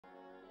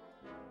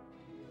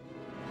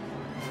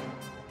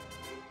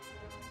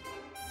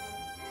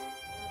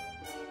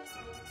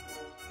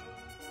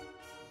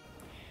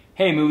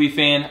Hey movie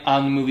fan,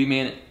 I'm the Movie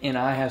Man and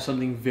I have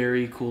something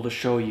very cool to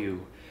show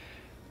you.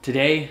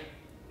 Today,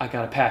 I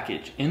got a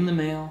package in the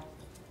mail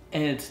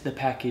and it's the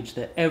package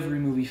that every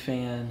movie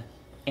fan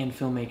and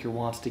filmmaker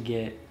wants to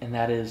get, and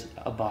that is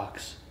a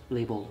box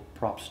labeled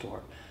Prop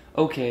Store.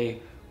 Okay,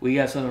 we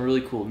got something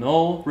really cool.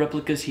 No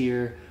replicas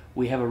here.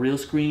 We have a real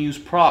screen use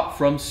prop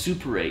from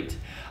Super 8.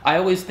 I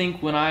always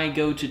think when I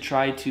go to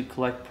try to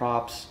collect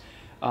props,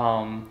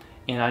 and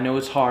I know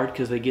it's hard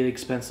because they get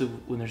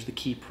expensive when there's the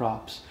key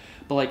props.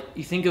 But like,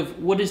 you think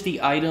of what is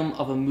the item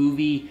of a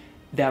movie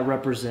that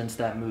represents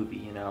that movie,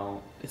 you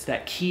know? It's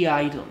that key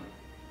item.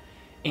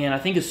 And I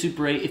think a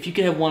Super 8, if you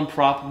could have one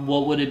prop,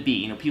 what would it be?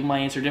 You know, people might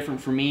answer different.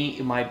 For me,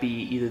 it might be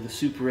either the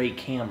Super 8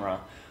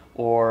 camera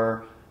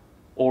or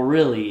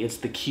really it's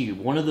the cube.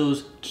 One of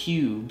those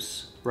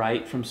cubes,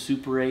 right, from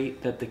Super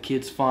 8 that the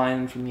kids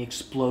find from the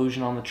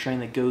explosion on the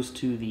train that goes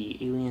to the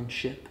alien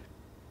ship.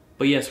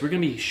 But yes, we're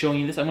going to be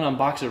showing you this. I'm going to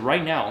unbox it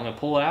right now. I'm going to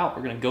pull it out.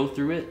 We're going to go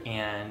through it,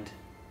 and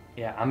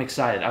yeah, I'm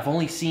excited. I've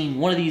only seen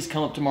one of these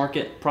come up to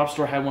market. Prop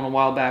Store had one a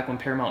while back when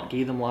Paramount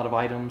gave them a lot of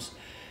items.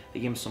 They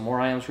gave them some more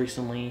items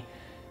recently,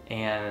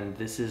 and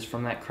this is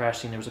from that crash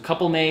scene. There was a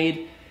couple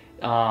made.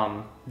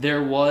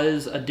 There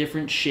was a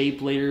different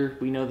shape later.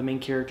 We know the main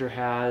character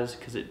has,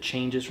 because it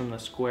changes from the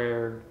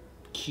square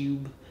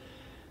cube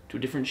to a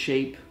different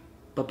shape.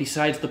 But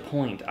besides the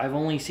point, I've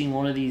only seen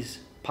one of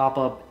these pop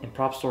up, and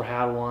Prop Store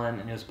had one,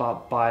 and it was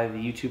bought by the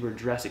YouTuber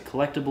Jurassic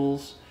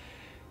Collectibles,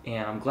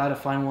 and I'm glad to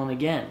find one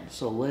again.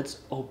 So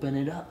let's open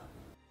it up.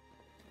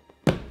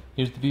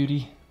 Here's the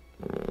beauty,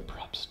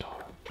 Prop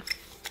Store.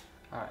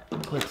 All right,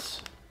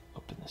 let's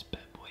open this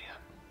bad boy up.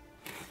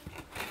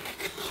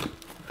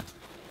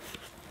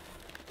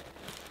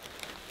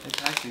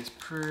 It actually is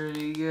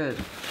pretty good.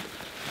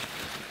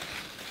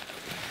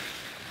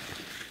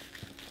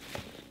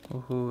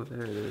 Oh,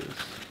 there it is.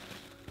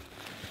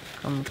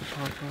 Come to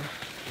Papa.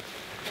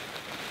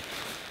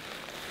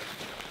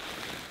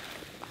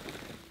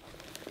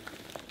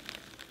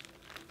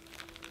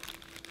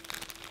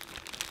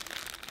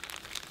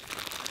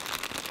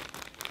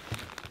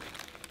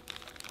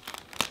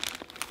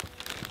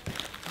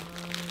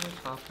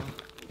 Papa.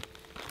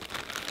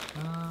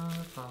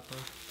 Papa.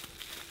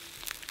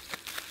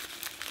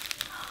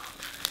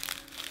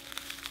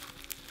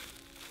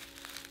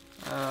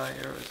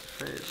 You're always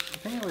afraid. I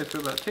think I always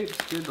feel that tape's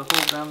good to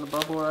hold down the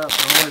bubble wrap.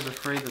 I'm always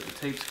afraid that the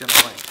tape's gonna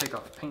like take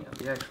off the paint of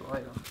the actual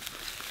item.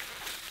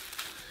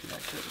 If you're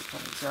not careful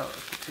pulling this out,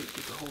 if the tape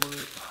gets a hold of it.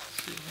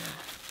 Let's see here.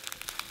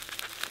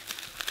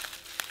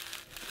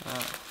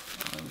 Wow,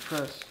 I'm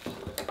impressed.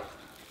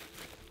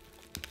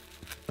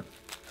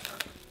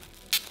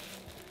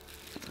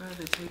 Glad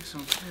they take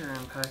some care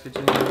in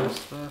packaging this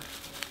stuff.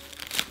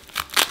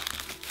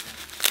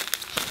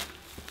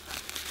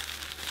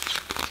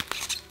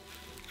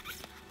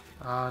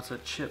 Ah, it's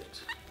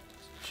chipped.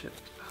 It's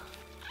chipped.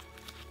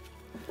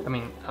 I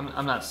mean,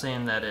 I'm not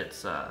saying that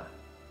it's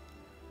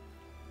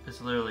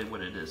literally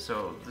what it is.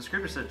 So the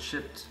scripter said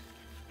chipped.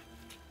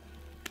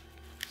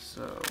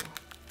 So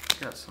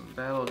got some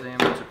battle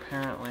damage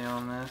apparently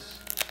on this.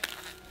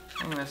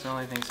 I think that's the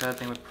only sad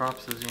thing with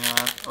props is, you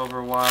know, over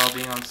a while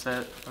being on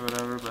set or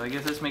whatever, but I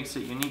guess this makes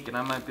it unique and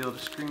I might be able to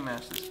screen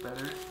match this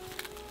better.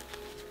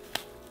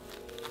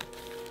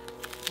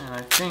 And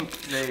I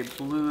think they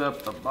blew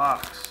up the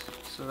box,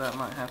 so that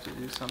might have to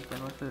do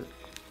something with it.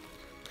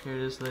 Here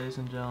it is, ladies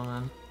and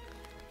gentlemen.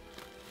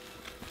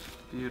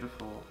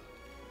 Beautiful.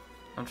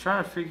 I'm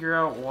trying to figure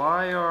out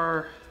why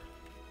are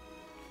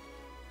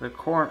the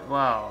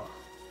wow.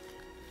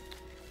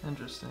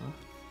 Interesting.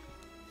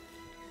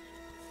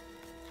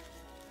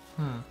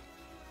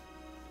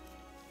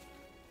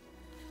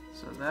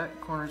 So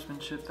that corner's been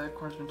chipped, that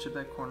corner's been chipped,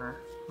 that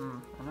corner.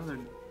 Another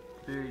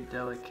very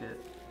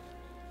delicate.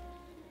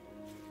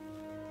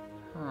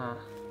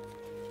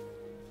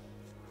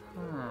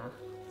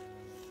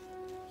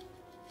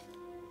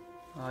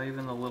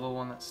 Even the little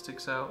one that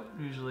sticks out,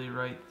 usually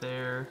right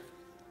there.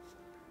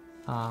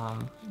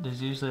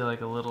 There's usually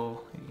like a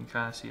little, you can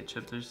kind of see a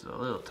chip, there's a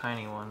little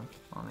tiny one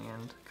on the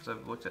end, because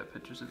I've looked at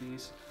pictures of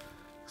these.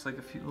 Looks like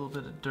a little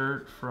bit of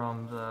dirt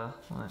from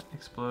when it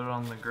exploded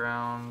on the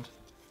ground.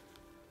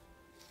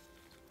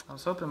 I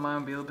was hoping mine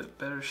would be a little bit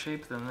better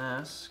shape than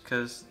this,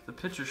 because the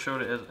picture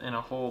showed it in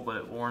a hole, but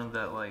it warned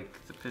that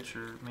like the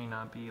picture may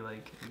not be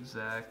like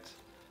exact.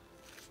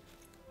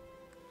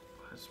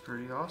 But it's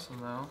pretty awesome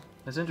though.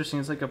 It's interesting,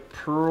 it's like a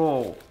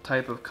pearl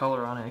type of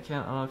color on it. I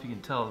don't know if you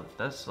can tell,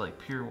 that's like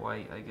pure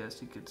white, I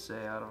guess you could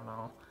say, I don't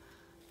know.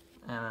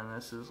 And then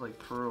this is like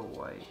pearl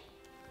white.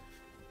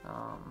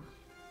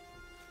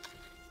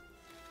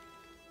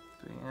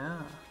 But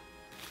yeah.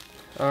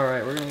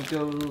 Alright, we're gonna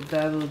go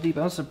dive a little deep.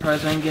 I'm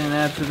surprised I didn't get an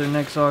ad for their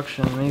next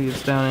auction. Maybe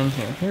it's down in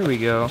here. Here we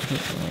go.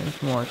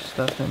 There's more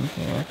stuff in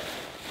here.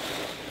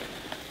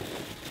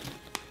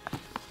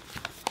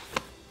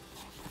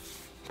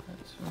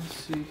 Let's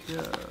see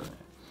here.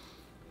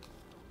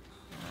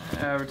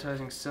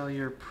 Advertising, sell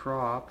your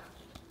prop.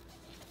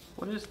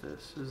 What is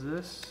this? Is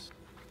this?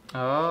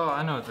 Oh,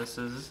 I know what this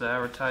is. This is the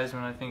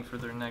advertisement, I think, for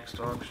their next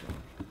auction.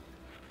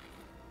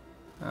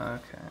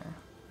 Okay.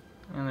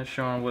 And they're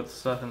showing what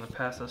stuff in the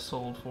past has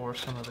sold for,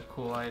 some of the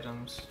cool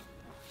items.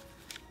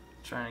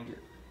 Trying to get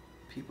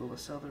people to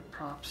sell their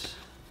props.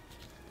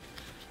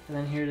 And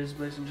then here it is,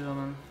 ladies and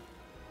gentlemen.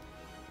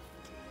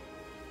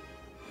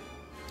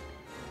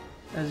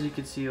 As you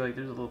can see, like,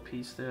 there's a little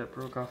piece there that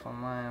broke off on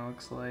mine, it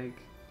looks like.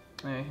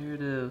 Alright, here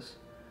it is.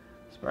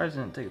 Surprised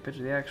I didn't take a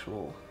picture of the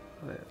actual,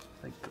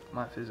 like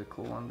my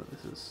physical one, but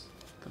this is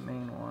the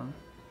main one.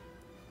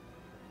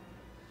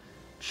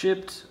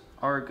 Chipped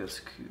Argus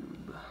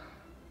Cube.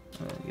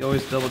 You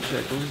always double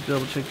check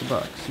the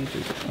box, see if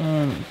there's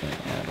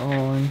anything at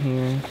all in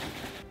here.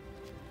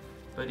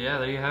 But yeah,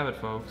 there you have it,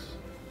 folks.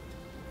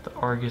 The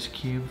Argus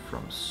Cube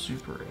from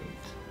Super 8.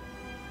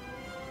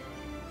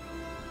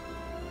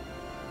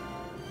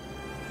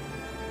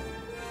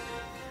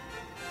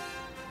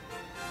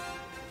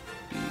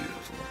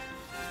 Beautiful.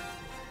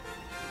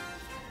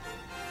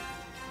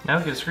 Now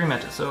we can screen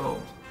match it,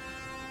 so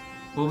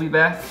we'll be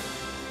back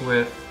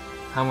with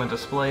how I'm going to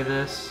display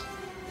this,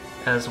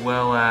 as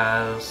well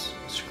as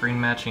screen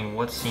matching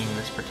what scene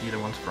this particular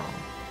one's from.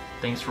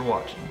 Thanks for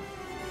watching.